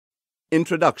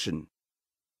Introduction.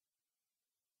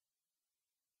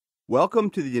 Welcome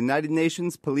to the United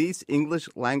Nations Police English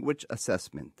Language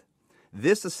Assessment.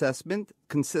 This assessment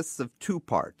consists of two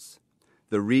parts,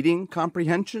 the reading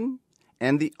comprehension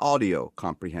and the audio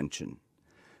comprehension.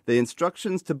 The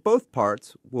instructions to both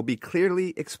parts will be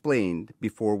clearly explained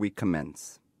before we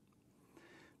commence.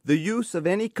 The use of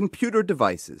any computer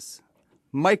devices,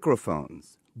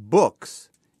 microphones, books,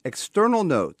 external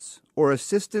notes, or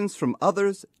assistance from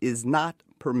others is not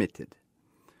permitted.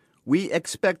 We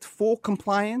expect full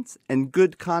compliance and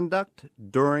good conduct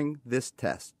during this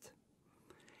test.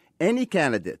 Any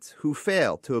candidates who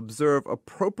fail to observe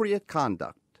appropriate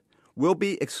conduct will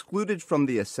be excluded from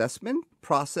the assessment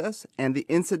process, and the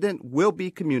incident will be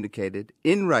communicated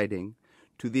in writing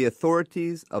to the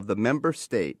authorities of the member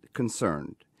state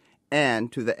concerned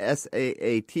and to the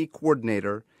SAAT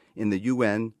coordinator in the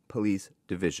UN Police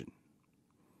Division.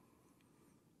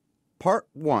 Part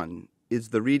 1 is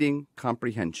the reading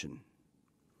comprehension.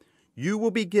 You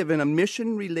will be given a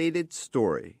mission-related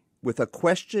story with a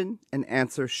question and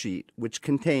answer sheet which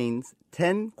contains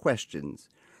 10 questions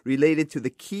related to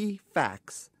the key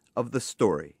facts of the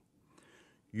story.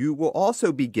 You will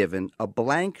also be given a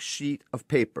blank sheet of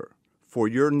paper for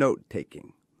your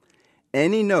note-taking.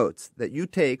 Any notes that you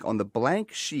take on the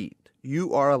blank sheet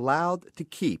you are allowed to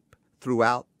keep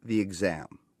throughout the exam.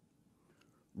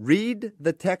 Read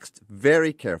the text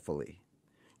very carefully.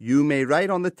 You may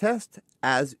write on the test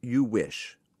as you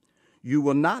wish. You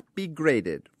will not be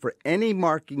graded for any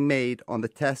marking made on the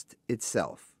test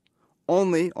itself,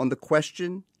 only on the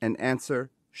question and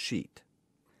answer sheet.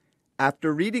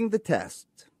 After reading the test,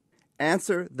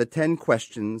 answer the 10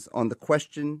 questions on the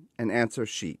question and answer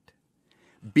sheet.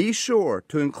 Be sure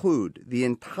to include the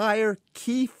entire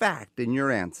key fact in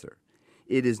your answer.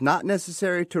 It is not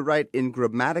necessary to write in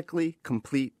grammatically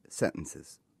complete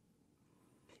sentences.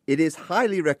 It is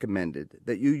highly recommended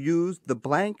that you use the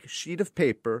blank sheet of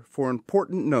paper for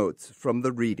important notes from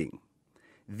the reading.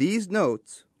 These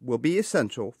notes will be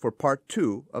essential for Part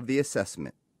 2 of the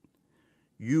assessment.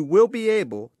 You will be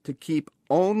able to keep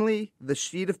only the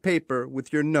sheet of paper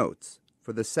with your notes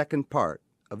for the second part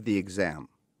of the exam.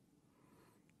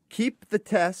 Keep the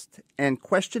test and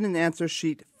question and answer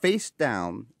sheet face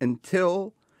down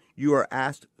until you are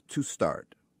asked to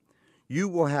start. You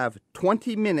will have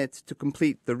 20 minutes to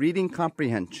complete the reading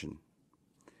comprehension.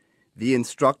 The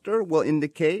instructor will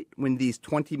indicate when these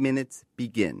 20 minutes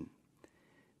begin.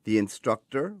 The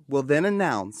instructor will then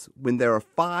announce when there are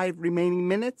 5 remaining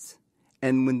minutes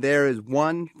and when there is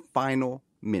 1 final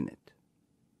minute.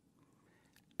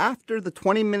 After the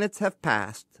 20 minutes have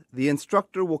passed, the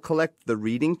instructor will collect the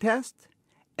reading test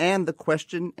and the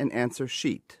question and answer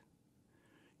sheet.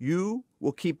 You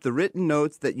will keep the written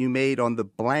notes that you made on the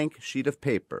blank sheet of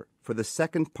paper for the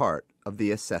second part of the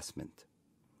assessment.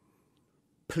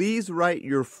 Please write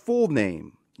your full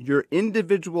name, your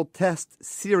individual test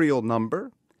serial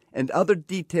number, and other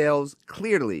details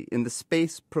clearly in the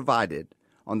space provided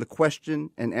on the question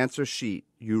and answer sheet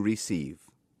you receive.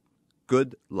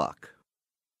 Good luck.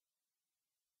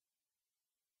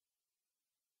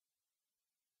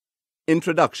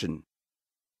 Introduction.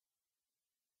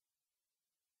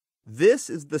 This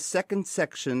is the second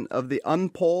section of the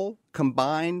UNPOL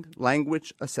Combined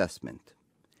Language Assessment.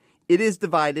 It is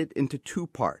divided into 2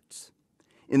 parts.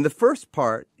 In the first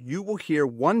part, you will hear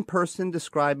one person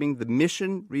describing the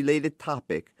mission-related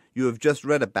topic you have just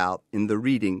read about in the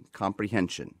reading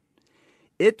comprehension.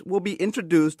 It will be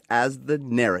introduced as the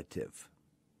narrative.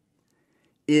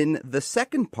 In the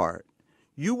second part,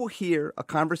 you will hear a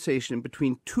conversation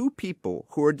between 2 people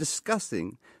who are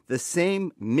discussing the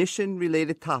same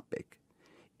mission-related topic.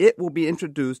 It will be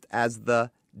introduced as the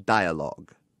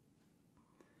dialogue.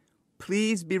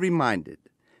 Please be reminded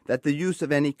that the use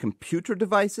of any computer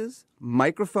devices,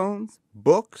 microphones,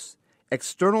 books,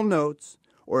 external notes,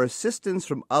 or assistance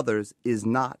from others is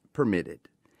not permitted.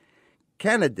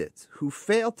 Candidates who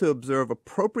fail to observe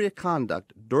appropriate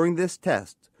conduct during this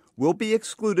test will be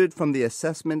excluded from the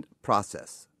assessment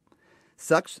process.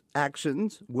 Such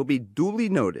actions will be duly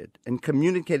noted and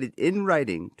communicated in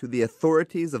writing to the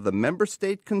authorities of the member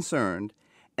state concerned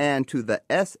and to the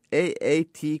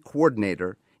SAAT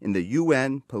coordinator in the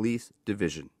UN Police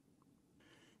Division.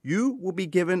 You will be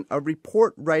given a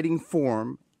report writing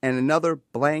form and another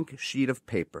blank sheet of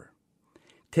paper.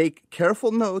 Take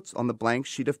careful notes on the blank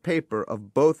sheet of paper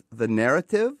of both the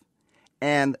narrative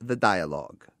and the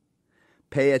dialogue.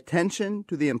 Pay attention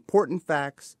to the important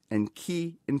facts and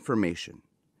key information.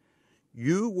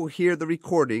 You will hear the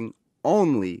recording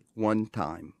only one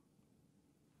time.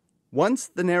 Once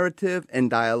the narrative and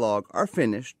dialogue are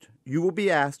finished, you will be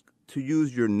asked to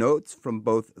use your notes from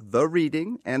both the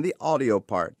reading and the audio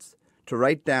parts to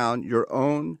write down your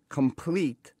own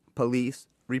complete police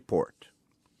report.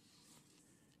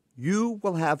 You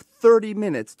will have 30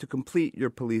 minutes to complete your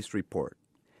police report.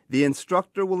 The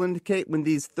instructor will indicate when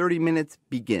these 30 minutes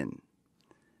begin.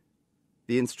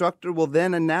 The instructor will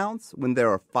then announce when there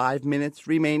are 5 minutes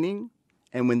remaining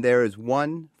and when there is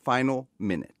one final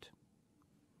minute.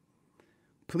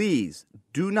 Please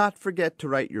do not forget to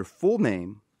write your full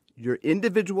name, your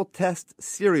individual test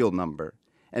serial number,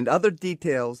 and other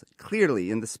details clearly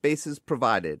in the spaces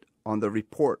provided on the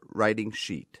report writing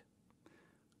sheet.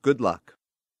 Good luck.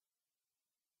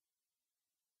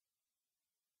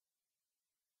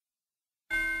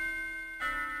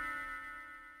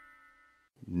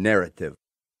 Narrative.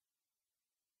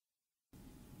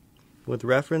 With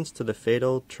reference to the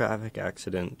fatal traffic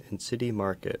accident in City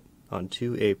Market on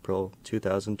 2 April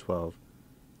 2012,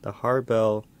 the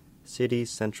Harbell City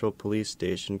Central Police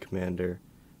Station commander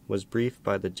was briefed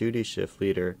by the duty shift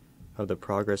leader of the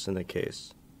progress in the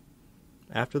case.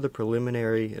 After the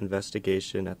preliminary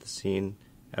investigation at the scene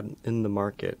in the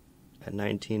market at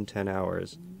 1910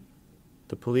 hours,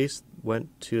 the police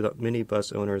went to the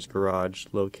minibus owner's garage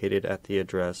located at the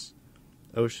address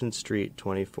Ocean Street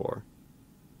 24.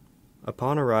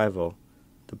 Upon arrival,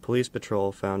 the police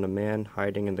patrol found a man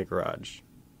hiding in the garage.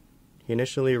 He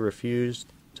initially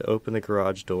refused to open the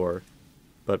garage door,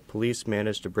 but police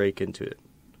managed to break into it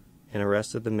and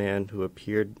arrested the man who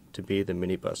appeared to be the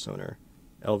minibus owner,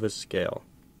 Elvis Scale.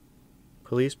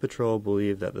 Police patrol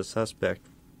believed that the suspect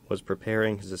was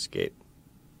preparing his escape.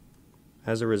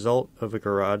 As a result of a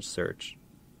garage search,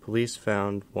 police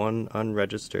found one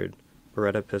unregistered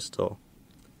Beretta pistol,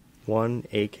 one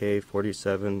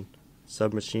AK-47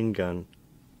 submachine gun,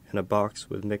 and a box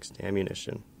with mixed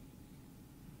ammunition.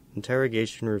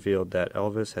 Interrogation revealed that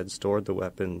Elvis had stored the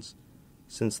weapons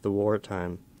since the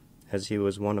wartime, as he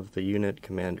was one of the unit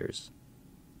commanders.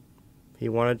 He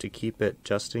wanted to keep it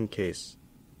just in case,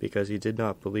 because he did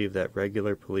not believe that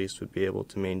regular police would be able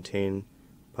to maintain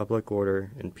public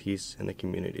order and peace in the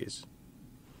communities.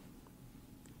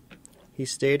 He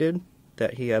stated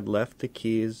that he had left the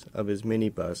keys of his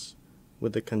minibus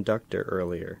with the conductor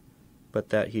earlier, but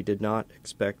that he did not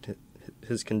expect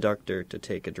his conductor to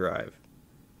take a drive.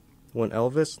 When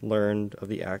Elvis learned of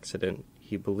the accident,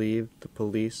 he believed the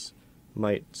police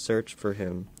might search for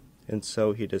him, and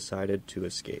so he decided to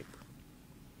escape.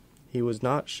 He was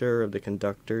not sure of the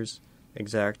conductor's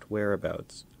exact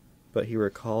whereabouts, but he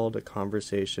recalled a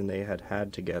conversation they had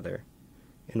had together,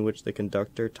 in which the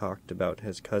conductor talked about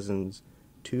his cousin's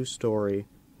 2-story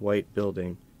white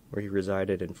building where he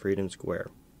resided in Freedom Square.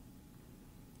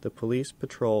 The police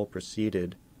patrol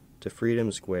proceeded to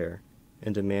Freedom Square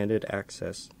and demanded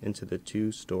access into the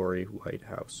 2-story White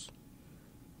House.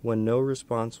 When no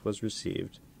response was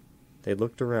received, they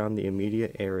looked around the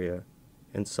immediate area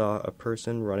and saw a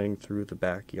person running through the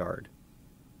backyard.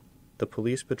 The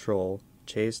police patrol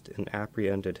chased and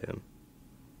apprehended him.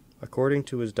 According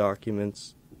to his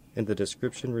documents and the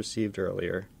description received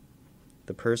earlier,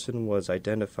 the person was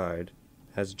identified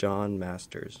as John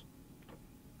Masters,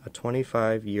 a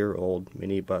 25-year-old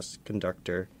minibus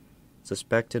conductor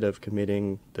suspected of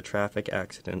committing the traffic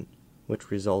accident which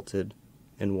resulted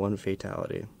in one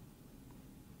fatality.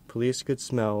 Police could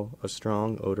smell a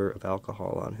strong odor of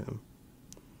alcohol on him.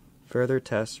 Further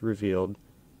tests revealed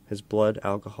his blood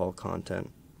alcohol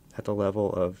content at the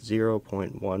level of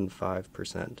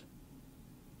 0.15%.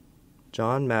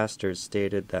 John Masters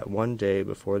stated that one day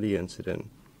before the incident,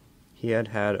 he had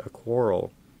had a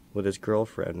quarrel with his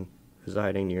girlfriend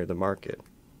residing near the market,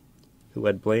 who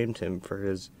had blamed him for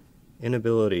his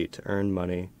inability to earn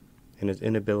money and his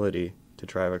inability to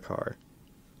drive a car.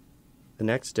 The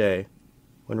next day,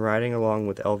 when riding along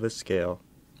with Elvis Scale,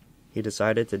 he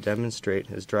decided to demonstrate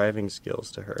his driving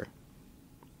skills to her.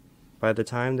 By the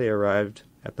time they arrived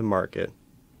at the market,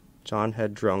 John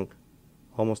had drunk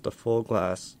almost a full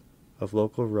glass of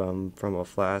local rum from a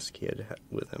flask he had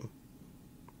with him.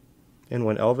 And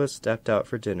when Elvis stepped out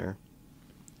for dinner,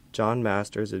 John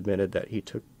Masters admitted that he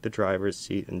took the driver's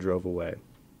seat and drove away.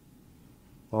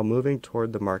 While moving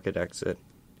toward the market exit,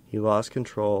 he lost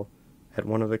control at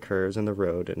one of the curves in the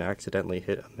road and accidentally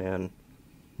hit a man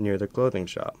near the clothing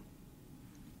shop.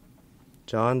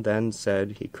 John then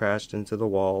said he crashed into the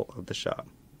wall of the shop.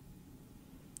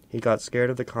 He got scared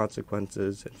of the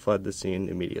consequences and fled the scene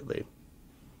immediately.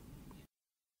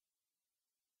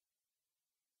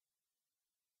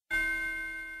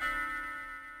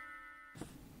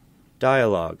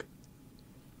 Dialogue.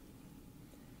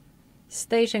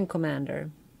 Station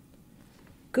Commander: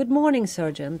 Good morning,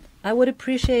 Sergeant. I would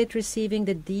appreciate receiving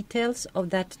the details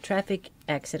of that traffic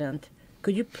accident.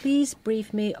 Could you please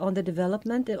brief me on the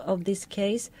development of this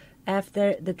case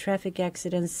after the traffic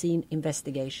accident scene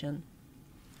investigation?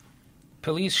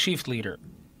 Police Shift Leader.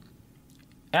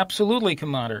 Absolutely,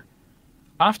 Commander.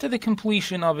 After the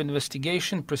completion of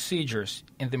investigation procedures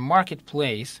in the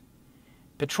marketplace,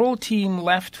 patrol team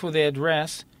left for the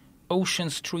address Ocean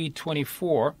Street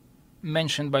 24,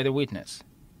 mentioned by the witness.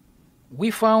 We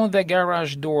found the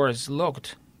garage doors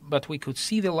locked, but we could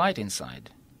see the light inside.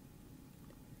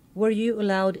 Were you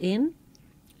allowed in?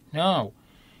 No.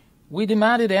 We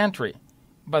demanded entry,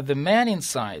 but the man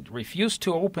inside refused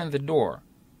to open the door.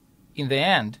 In the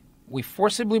end, we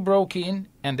forcibly broke in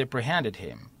and apprehended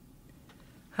him.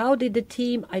 How did the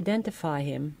team identify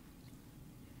him?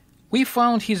 We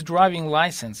found his driving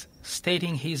license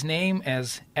stating his name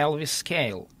as Elvis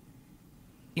Scale.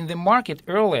 In the market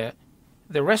earlier,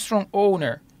 the restaurant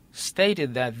owner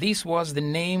stated that this was the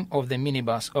name of the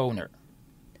minibus owner.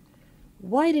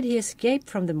 Why did he escape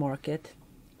from the market?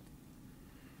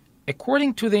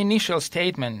 According to the initial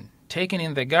statement taken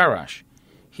in the garage,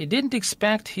 he didn't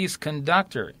expect his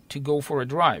conductor to go for a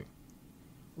drive.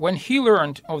 When he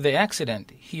learned of the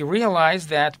accident, he realized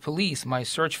that police might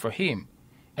search for him,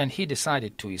 and he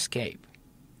decided to escape.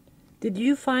 Did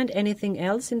you find anything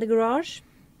else in the garage?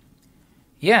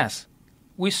 Yes.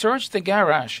 We searched the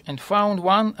garage and found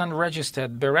one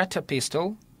unregistered Beretta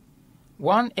pistol,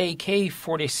 one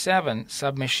AK-47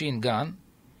 submachine gun,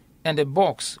 and a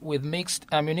box with mixed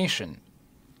ammunition.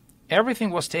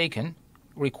 Everything was taken,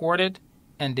 recorded,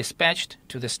 and dispatched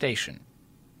to the station.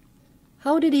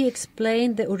 How did he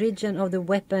explain the origin of the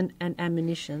weapon and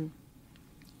ammunition?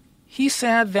 He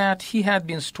said that he had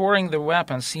been storing the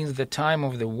weapon since the time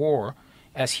of the war,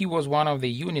 as he was one of the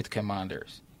unit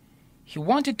commanders. He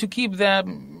wanted to keep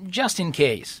them just in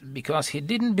case, because he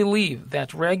didn't believe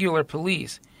that regular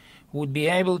police would be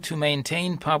able to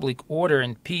maintain public order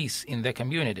and peace in the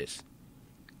communities.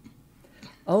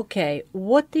 Okay,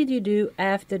 what did you do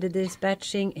after the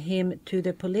dispatching him to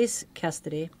the police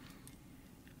custody?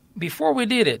 Before we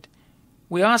did it,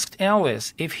 we asked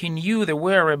Elvis if he knew the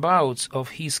whereabouts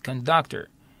of his conductor,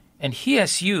 and he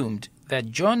assumed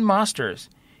that John Masters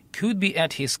could be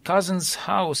at his cousin's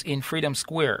house in Freedom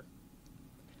Square.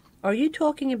 Are you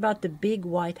talking about the big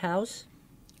white house?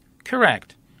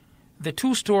 Correct. The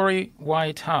 2-story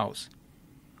white house.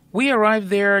 We arrived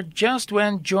there just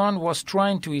when John was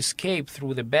trying to escape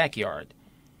through the backyard.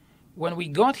 When we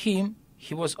got him,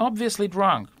 he was obviously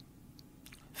drunk.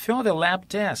 Further lab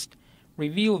test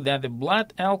revealed that the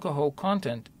blood alcohol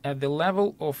content at the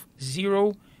level of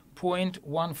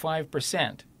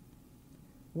 0.15%.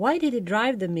 Why did he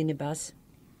drive the minibus?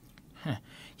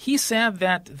 He said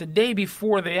that the day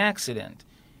before the accident,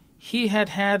 he had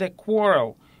had a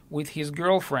quarrel with his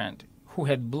girlfriend, who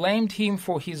had blamed him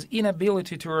for his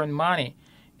inability to earn money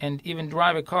and even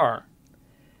drive a car.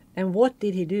 And what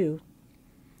did he do?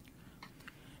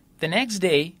 The next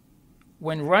day,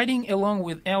 when riding along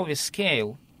with Elvis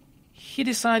Scale, he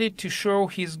decided to show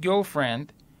his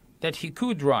girlfriend that he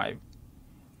could drive.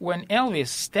 When Elvis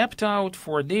stepped out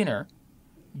for dinner,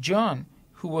 John,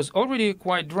 who was already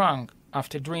quite drunk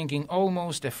after drinking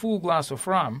almost a full glass of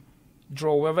rum,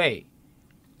 drove away.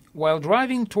 While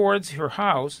driving towards her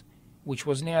house, which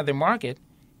was near the market,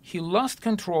 he lost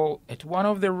control at one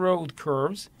of the road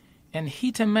curves and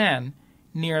hit a man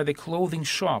near the clothing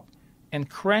shop and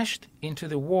crashed into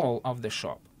the wall of the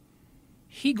shop.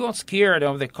 He got scared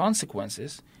of the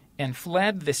consequences and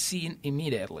fled the scene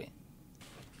immediately.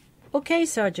 Okay,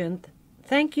 Sergeant.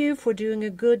 Thank you for doing a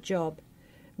good job.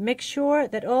 Make sure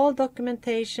that all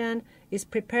documentation is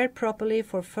prepared properly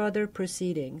for further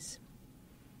proceedings.